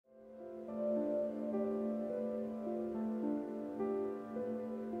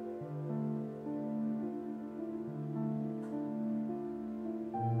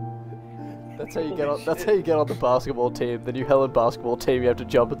That's how you get on. That's how you get on the basketball team. The new Helen basketball team. You have to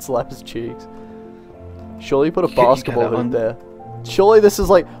jump and slap his cheeks. Surely you put a basketball hoop there. Surely this is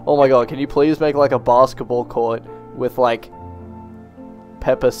like. Oh my god! Can you please make like a basketball court with like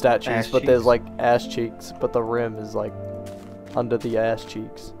pepper statues, but there's like ass cheeks, but the rim is like under the ass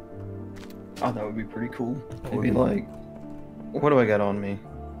cheeks. Oh, that would be pretty cool. It'd be like, what do I got on me?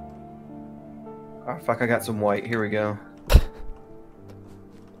 Oh fuck! I got some white. Here we go.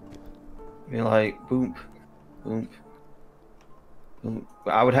 Be like, boom, boom, boom.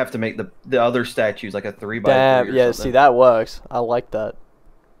 I would have to make the other statues like a 3x3. Damn, yeah, something. see that works. I like that.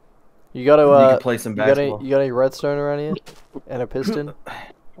 You gotta you can play some basketball. You got any redstone around here? And a piston?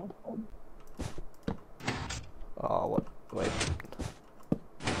 Oh, what? Wait.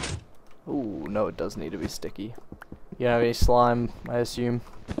 Ooh, no, it does need to be sticky. You don't have any slime, I assume?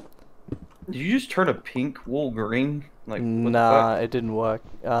 Did you just turn a pink wool green? Like, nah, it didn't work.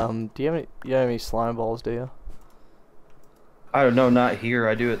 Do you have any slime balls, do you? I don't know, not here.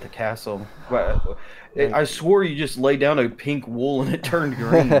 I do at the castle. I swore you just laid down a pink wool and it turned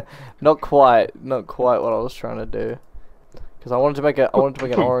green. Not quite what I was trying to do. Because I wanted to make an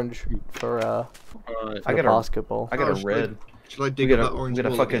orange for the basketball. I got a red. Should I dig up that orange We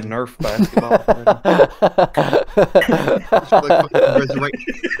got a wall fucking again? Nerf basketball. Should I fucking resurrect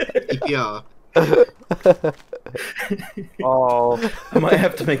EPR? Oh, I might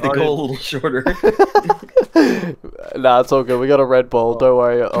have to make the goal a little shorter. Nah, it's all good. We got a red ball. Don't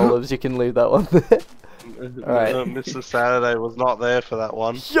worry, Olives. You can leave that one there. Alright. Mr. Saturday was not there for that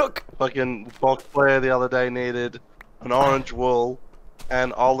one. Yuck! Fucking BoxBlair the other day needed an orange wool,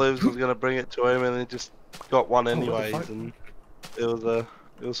 and Olives was gonna bring it to him, and he just got one anyways, and it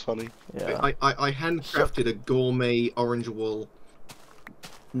was funny. Yeah. I handcrafted a gourmet orange wool.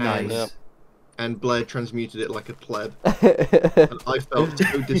 Nice. And Blair transmuted it like a pleb. And I felt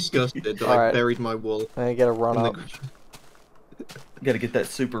so disgusted that I buried my wool. I get a run up. Gotta get that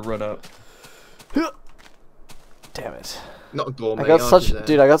super run up. Damn it. Not a gourmet. I got such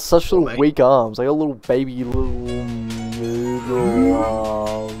little Gourmet. weak arms. I got little baby little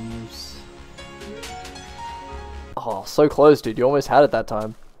arms. Oh, so close, dude. You almost had it that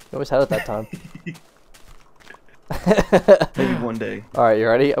time. Maybe one day. Alright, you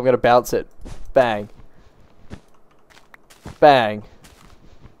ready? I'm gonna bounce it. Bang. Bang.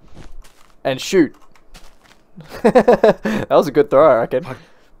 And shoot. That was a good throw, I reckon.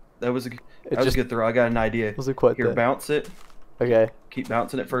 That was a good throw. I got an idea. Was it quite Here, there? bounce it. Okay. Keep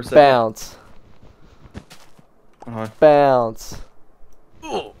bouncing it for a second. Bounce. Bounce.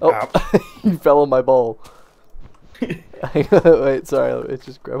 Oh, you fell on my ball. Wait, sorry. Let me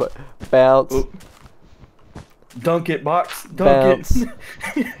just grab it. Bounce. Oop. Dunk it, box. Dunk Bounce.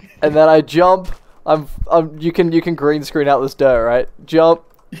 it. And then I jump. You can green screen out this dirt, right? Jump.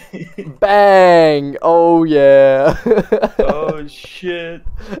 Bang! Oh yeah. Oh shit.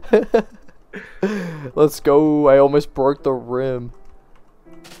 Let's go. I almost broke the rim.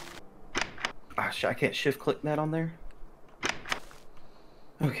 Gosh, I can't shift click that on there.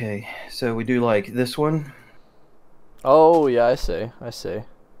 Okay, so we do like this one. Oh yeah, I see.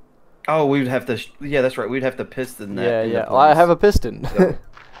 Oh, we would have to. Yeah, that's right. We'd have to piston that. Yeah. Well, I have a piston. So.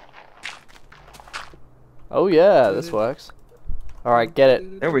 Oh yeah, this works. All right, get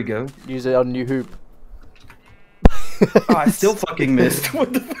it. There we go. Use it on new hoop. Oh, I still fucking missed.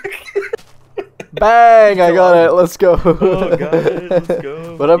 What the fuck? Bang! I got it. Let's go. Oh god, let's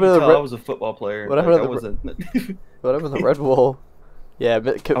go. What happened to the I was a football player. What happened to the wasn't. What happened to the red wall? Yeah,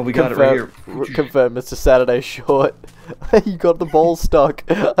 oh, we got it right here. Confirm, Mr. Saturday short. You got the ball stuck.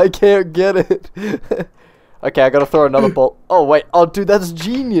 I can't get it. Okay, I gotta throw another ball. Oh wait, oh dude, that's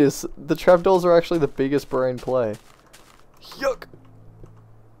genius. The trapdoors are actually the biggest brain play. Yuck.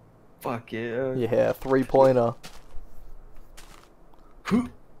 Fuck yeah. Yeah, 3-pointer.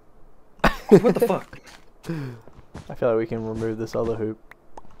 What the fuck? I feel like we can remove this other hoop.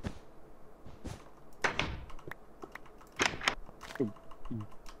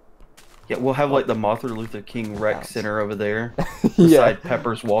 Yeah, we'll have like the Martin Luther King Rec Center over there. Yeah. Beside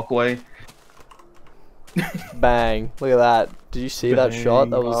Pepper's walkway. Bang. Look at that. Did you see that shot?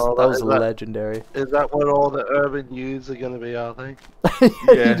 That was legendary. Is that what all the urban youths are going to be, are they?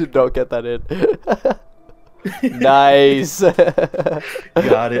 Yeah. You did not get that in. Nice.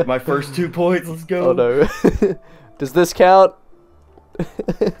 Got it. My first 2 points. Let's go. Oh no. Does this count?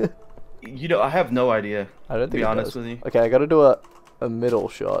 You know, I have no idea. I don't think to be honest with you. Okay, I gotta do a middle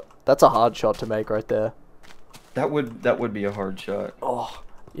shot. That's a hard shot to make right there. That would be a hard shot. Oh,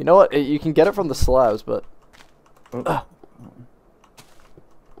 you know what? You can get it from the slabs, but Oh.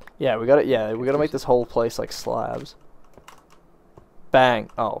 yeah, we gotta make this whole place like slabs. Bang!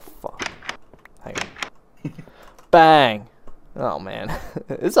 Oh fuck! Hang on. Bang! Oh man,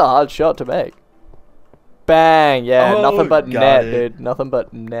 it's a hard shot to make. Bang! Yeah, Oh, nothing but got net, it. dude. Nothing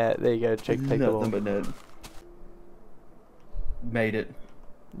but net. There you go. Take the ball. Nothing but net. Made it.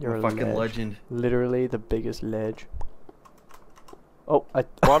 You're a fucking ledge. legend. Literally the biggest ledge. Oh, Why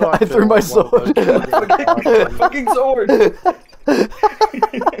do I feel threw my like one of sword. those Fucking sword.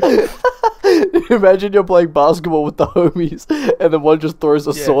 Imagine you're playing basketball with the homies, and then one just throws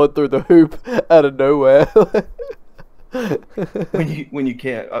a Yeah. sword through the hoop out of nowhere. when you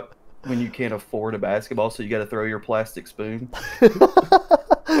can't afford a basketball, so you got to throw your plastic spoon.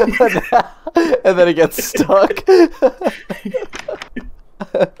 And then it gets stuck.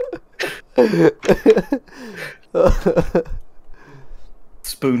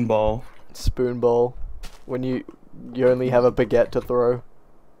 Spoon ball. Spoon ball. When you only have a baguette to throw.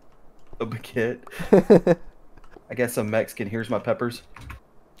 A baguette. I guess I'm Mexican. Here's my peppers.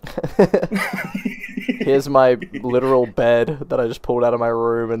 Here's my literal bed that I just pulled out of my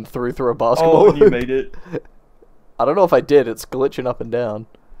room and threw through a basketball. Oh, and you hoop. made it. I don't know if I did. It's glitching up and down.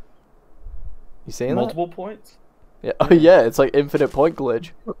 You seeing Multiple points? that? Yeah. Oh yeah, it's like infinite point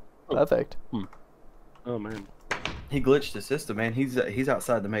glitch. Perfect. Oh man. He glitched the system, man. He's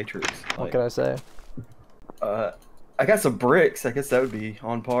outside the matrix. What Like, can I say? I got some bricks. I guess that would be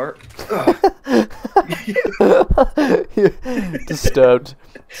on par. Disturbed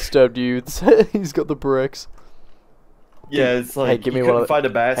youths. He's got the bricks. Yeah, it's like Hey, give me you one couldn't of find the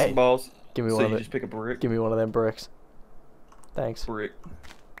basketballs, Give me so one you of it. just pick a brick. Give me one of them bricks. Thanks. Brick.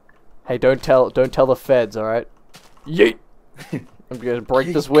 Hey, don't tell the feds, all right? Yeet. I'm gonna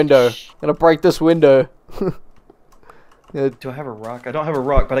break this window. I'm gonna break this window. Yeah, Do I have a rock? I don't have a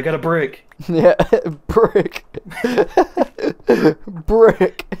rock, but I got a brick. yeah, brick.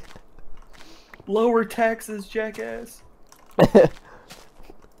 Brick. Lower taxes, jackass.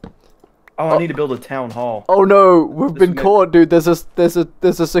 Oh, I need to build a town hall. Oh no, we've This been ma- caught, dude. There's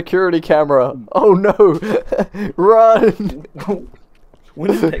a security camera. Oh no, run!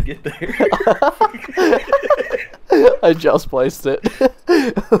 When did that get there? I just placed it.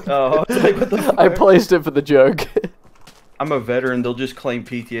 Oh, I was like, what the I fuck? placed it for the joke. I'm a veteran. They'll just claim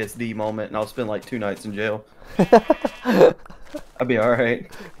PTSD moment, and I'll spend like 2 nights in jail. I'll be all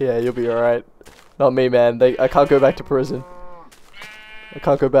right. Yeah, you'll be alright. Not me, man. I can't go back to prison. I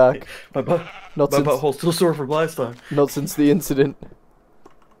can't go back. My Not since butthole's still sore from last time. not since the incident.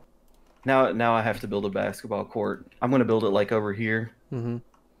 Now I have to build a basketball court. I'm gonna build it like over here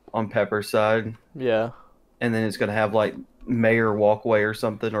on Pepper's side, Yeah. and then it's gonna have like mayor walkway or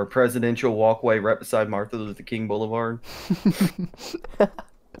something, or presidential walkway right beside Martin Luther King Boulevard.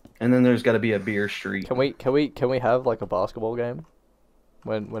 And then there's got to be a beer street. Can we have like a basketball game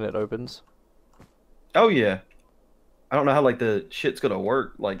when it opens? Oh yeah. I don't know how like the shit's gonna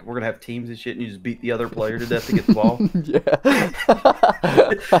work. Like we're gonna have teams and shit, and you just beat the other player to death to get the ball. Yeah.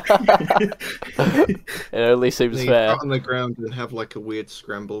 It only seems They fair. out on the ground and have like a weird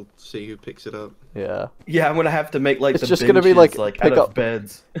scramble to see who picks it up. Yeah. Yeah, I'm gonna have to make like It's the just gonna be, benches, like, out pick of up-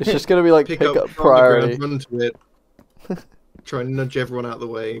 beds. It's just gonna be like Pick pick up up on priority. the ground, run to it, try and nudge everyone out of the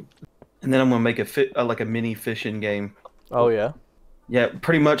way. And then I'm gonna make like a mini fishing game. Oh yeah. Yeah,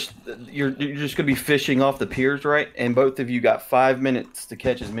 pretty much. You're just gonna be fishing off the piers, right? And both of you got 5 minutes to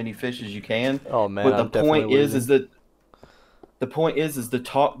catch as many fish as you can. Oh man. But I'm the point definitely is that the point is to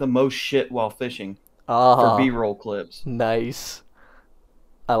talk the most shit while fishing ah, for B-roll clips. nice.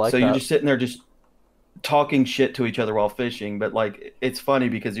 I like So that. you're just sitting there just talking shit to each other while fishing, but like it's funny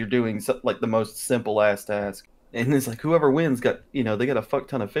because you're doing like the most simple ass task, and it's like whoever wins got they got a fuck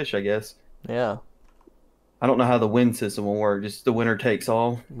ton of fish, I guess. Yeah. I don't know how the win system will work. Just the winner takes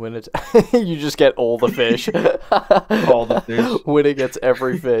all. When it's you just get all the fish. All the fish. Winner gets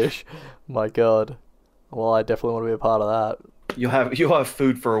every fish. My God. Well, I definitely want to be a part of that. You'll have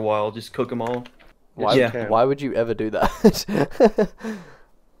food for a while. Just cook them all. Why? Yeah. Why would you ever do that?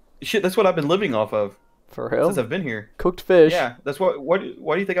 Shit, that's what I've been living off of For real? since I've been here. Cooked fish. Yeah, that's what. Why do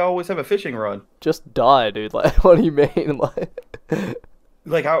you think I always have a fishing rod? Just die, dude. Like, what do you mean?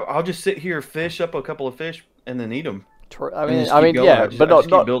 Like I'll just sit here, fish up a couple of fish, and then eat them. I And mean, just keep going. yeah, but I just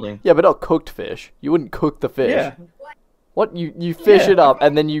keep not building. yeah, but not cooked fish. You wouldn't cook the fish. Yeah. What you fish Yeah. it up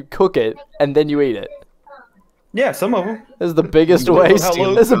and then you cook it and then you eat it. Yeah, some of them. This is the biggest You don't know waste. how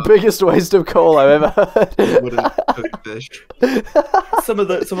low- This is the biggest waste of coal I've ever heard. Wouldn't cook fish. Some of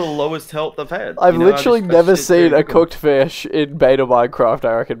the lowest health I've had. I've You know, I literally just never sit there seen and a cook 'em. cooked fish in beta Minecraft,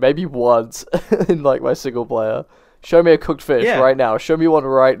 I reckon. Maybe once in like my single player. Show me a cooked fish Yeah. right now. Show me one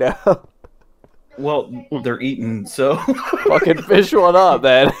right now. Well, they're eaten, so. Fucking fish one up,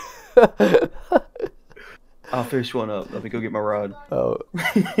 man. I'll fish one up. Let me go get my rod. Oh,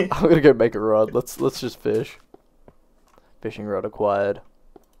 I'm gonna go make a rod. Let's just fish. Fishing rod acquired.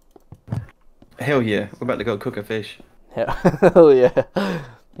 Hell yeah, we're about to go cook a fish. Hell yeah.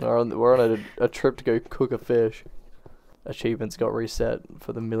 We're on a trip to go cook a fish. Achievements got reset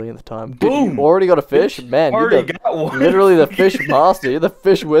for the millionth time. Dude, Boom! you already got a fish? Man, you're Already got one. literally the fish master. You're the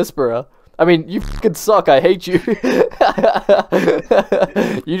fish whisperer. I mean, you fucking suck. I hate you.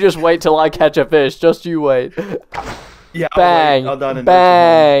 You just wait till I catch a fish. Just you wait. Yeah, Bang! I'll die in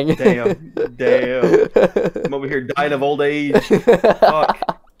Bang! Damn. I'm over here dying of old age.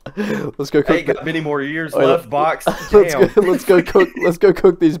 Fuck. Let's go I cook. ain't got many more years Wait, left, Box. Let's Damn. go. Let's go cook. Let's go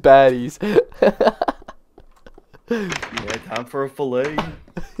cook these baddies. Yeah, time for a fillet.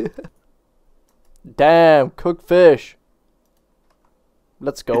 Damn, cooked fish.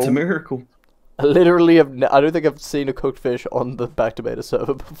 Let's go. It's a miracle. I literally have. I don't think I've seen a cooked fish on the Back to Beta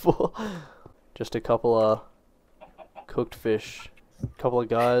server before. Just a couple of cooked fish. Couple of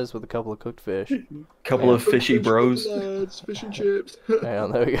guys with a couple of cooked fish. Couple of fishy bros. Lads, fish and chips. Hang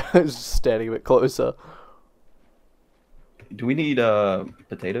on, there we go. Just standing a bit closer. Do we need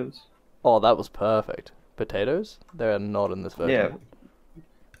potatoes? Oh, that was perfect. Potatoes? They're not in this version. Yeah.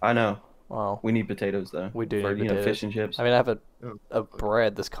 I know. Wow. We need potatoes though. We do for, need you know, potatoes. fish and chips. I mean, I have a Oh,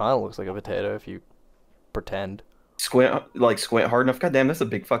 bread. This kind of looks like a potato if you pretend. Squint hard enough. God damn, that's a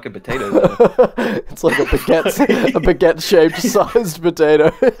big fucking potato. Though. It's like a baguette shaped sized potato.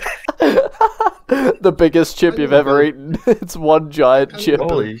 The biggest chip you've ever eaten. It's one giant chip.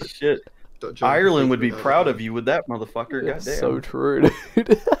 Holy shit. Ireland would be proud of you with that motherfucker. It's Goddamn. so true,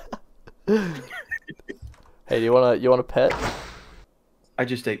 dude. Hey, you want a pet? I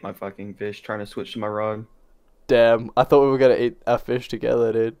just ate my fucking fish trying to switch to my rod. Damn, I thought we were gonna eat our fish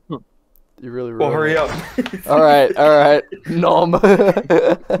together, dude. You really Well, hurry up. All right. Nom.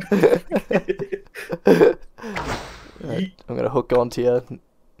 Alright, I'm gonna hook onto you.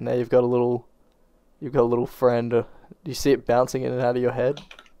 Now you've got a little friend. Do you see it bouncing in and out of your head?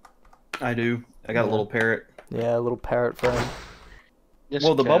 I do. I got a little parrot. Yeah, a little parrot friend. Yes,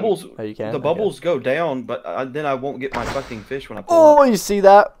 Well, you the can. bubbles, Oh, you can? the Okay. bubbles go down, but then I won't get my fucking fish when I pull Oh, up. you see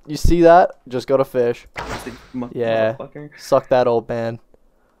that? You see that? Just got a fish. Yeah. Motherfucker. Suck that, old man.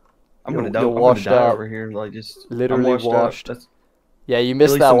 I'm You're- gonna die. you're I'm gonna washed die out. over here, like just I'm Literally washed. washed. That's, Yeah, you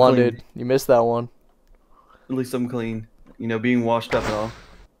missed least that I'm one, clean. dude. You missed that one. at least I'm clean. You know, being washed up and all.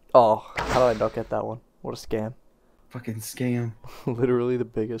 Oh, how did I not get that one? What a scam. Fucking scam. Literally the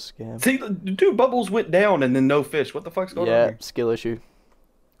biggest scam. See, the two bubbles went down and then no fish. What the fuck's going on Yeah, here? skill issue.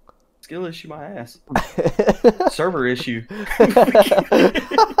 Skill issue, my ass. Server issue.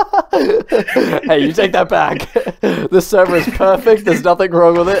 Hey, you take that back. The server is perfect. There's nothing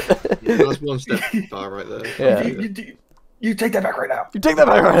wrong with it. Yeah, that's one step too far right there. Yeah. You take that back right now. You take that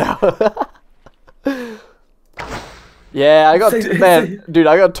back right now. Yeah, I got dude.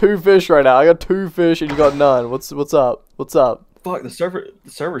 I got 2 fish right now. I got 2 fish and you got none. What's up? What's up? Fuck, the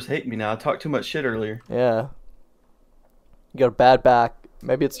servers hate me now. I talked too much shit earlier. Yeah. You got a bad back.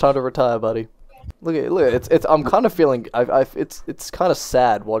 Maybe it's time to retire, buddy. Look. It's. I'm kind of feeling. It's kind of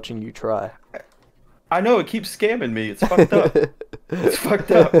sad watching you try. I know, it keeps scamming me. It's fucked up. It's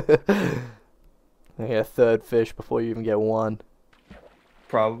fucked up. I get a 3rd fish before you even get 1.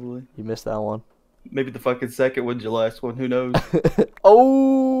 Probably. You missed that one. Maybe the fucking second one's your last one. Who knows?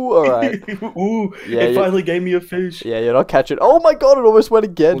 Oh, all right. Ooh, Yeah, it finally gave me a fish. Yeah, you're not catching. Oh my god, it almost went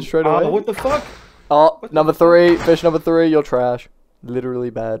again straight away. What the fuck? Oh, What the number 3, fish number 3, you're trash. Literally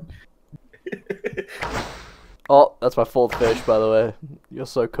bad. Oh, that's my 4th fish, by the way. You're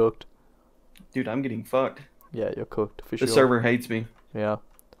so cooked. Dude, I'm getting fucked. Yeah, you're cooked. For The sure. server hates me. Yeah.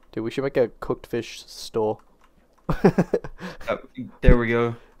 Dude, we should make a cooked fish store. There we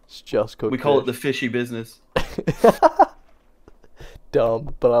go. It's just cooked We call it fish. the fishy business.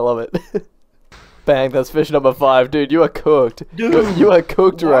 Dumb, but I love it. Bang, that's fish number 5. Dude, you are cooked. Dude, you are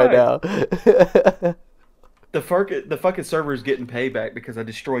cooked right why? now. The fucking server's getting payback because I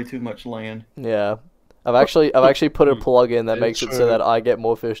destroy too much land. Yeah. I've actually put a plug in that makes it so true. that I get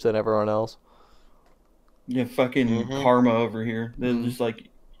more fish than everyone else. Yeah, fucking karma over here. They're just like,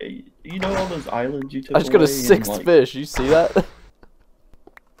 hey, you know all those islands you took I just got a away and, 6th like, fish. You see that?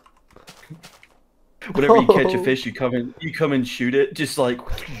 Whenever you catch a Oh. fish, you come and shoot it, just like.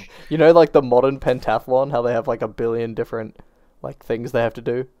 You know, like the modern pentathlon, how they have like a billion different like things they have to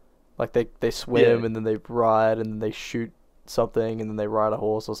do. Like they swim Yeah. and then they ride and then they shoot something and then they ride a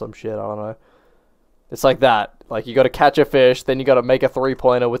horse or some shit. I don't know. It's like that. Like you got to catch a fish, then you got to make a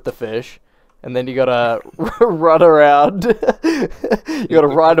 3-pointer with the fish, and then you got to run around. You got to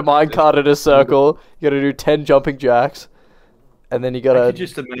ride a minecart in a circle. You got to do 10 jumping jacks, And then you I gotta. could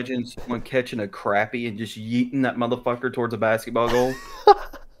just imagine someone catching a crappie and just yeeting that motherfucker towards a basketball goal.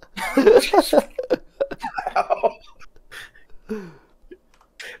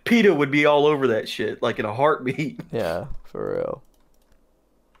 PETA would be all over that shit, like in a heartbeat. Yeah, for real.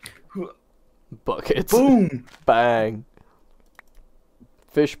 Buckets. Boom! Bang.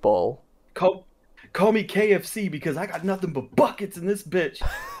 Fishbowl. Call me KFC because I got nothing but buckets in this bitch.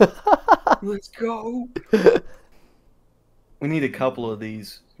 Let's go. We need a couple of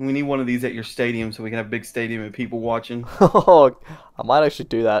these. We need one of these at your stadium so we can have a big stadium and people watching. Oh, I might actually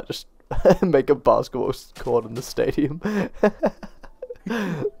do that. Just make a basketball court in the stadium.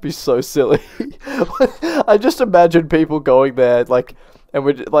 Be so silly. I just imagine people going there, like, and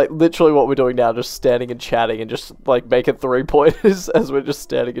we're like literally what we're doing now, just standing and chatting and just like making 3-pointers as we're just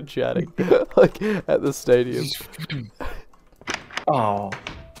standing and chatting, like at the stadium. Oh.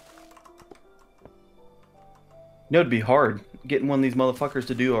 You know, it'd be hard getting one of these motherfuckers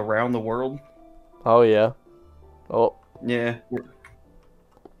to do around the world. Oh yeah. Oh. Yeah.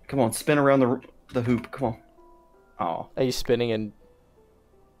 Come on, spin around the hoop. Come on. Oh. Are you spinning and?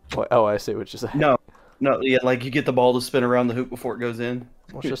 Oh, I see what you're saying. No, yeah, like you get the ball to spin around the hoop before it goes in.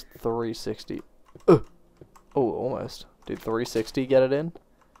 What's just 360? Oh, almost. Did 360 get it in?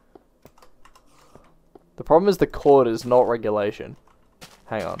 The problem is the court is not regulation.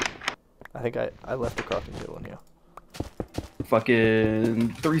 Hang on. I think I left the crafting table in here.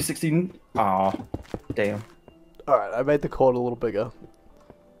 Fucking 360. Aw, damn. Alright, I made the court a little bigger. A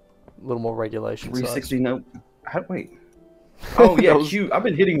little more regulation 360, size. no. Wait. Oh, yeah, was... Q. I've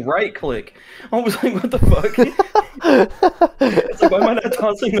been hitting right click. I was like, what the fuck? It's like, why am I not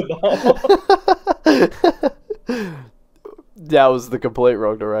tossing the ball? That was the complete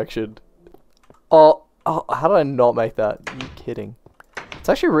wrong direction. Oh, how did I not make that? Are you kidding? It's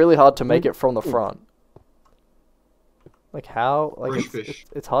actually really hard to make it from the front. Like how? Like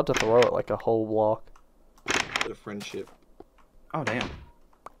it's hard to throw it like a whole block. Bit of friendship. Oh, damn.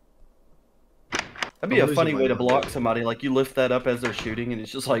 That'd be a funny way to block somebody. Like you lift that up as they're shooting, and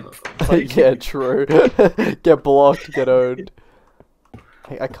it's just like. Yeah, true. Get blocked, get owned.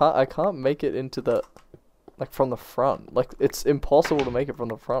 I can't make it into the, like from the front. Like it's impossible to make it from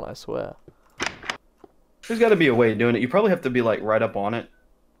the front. I swear. There's got to be a way of doing it. You probably have to be like right up on it,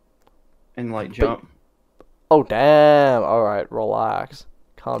 and like jump. Oh damn! All right, relax,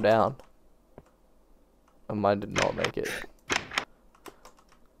 calm down. Mine did not make it.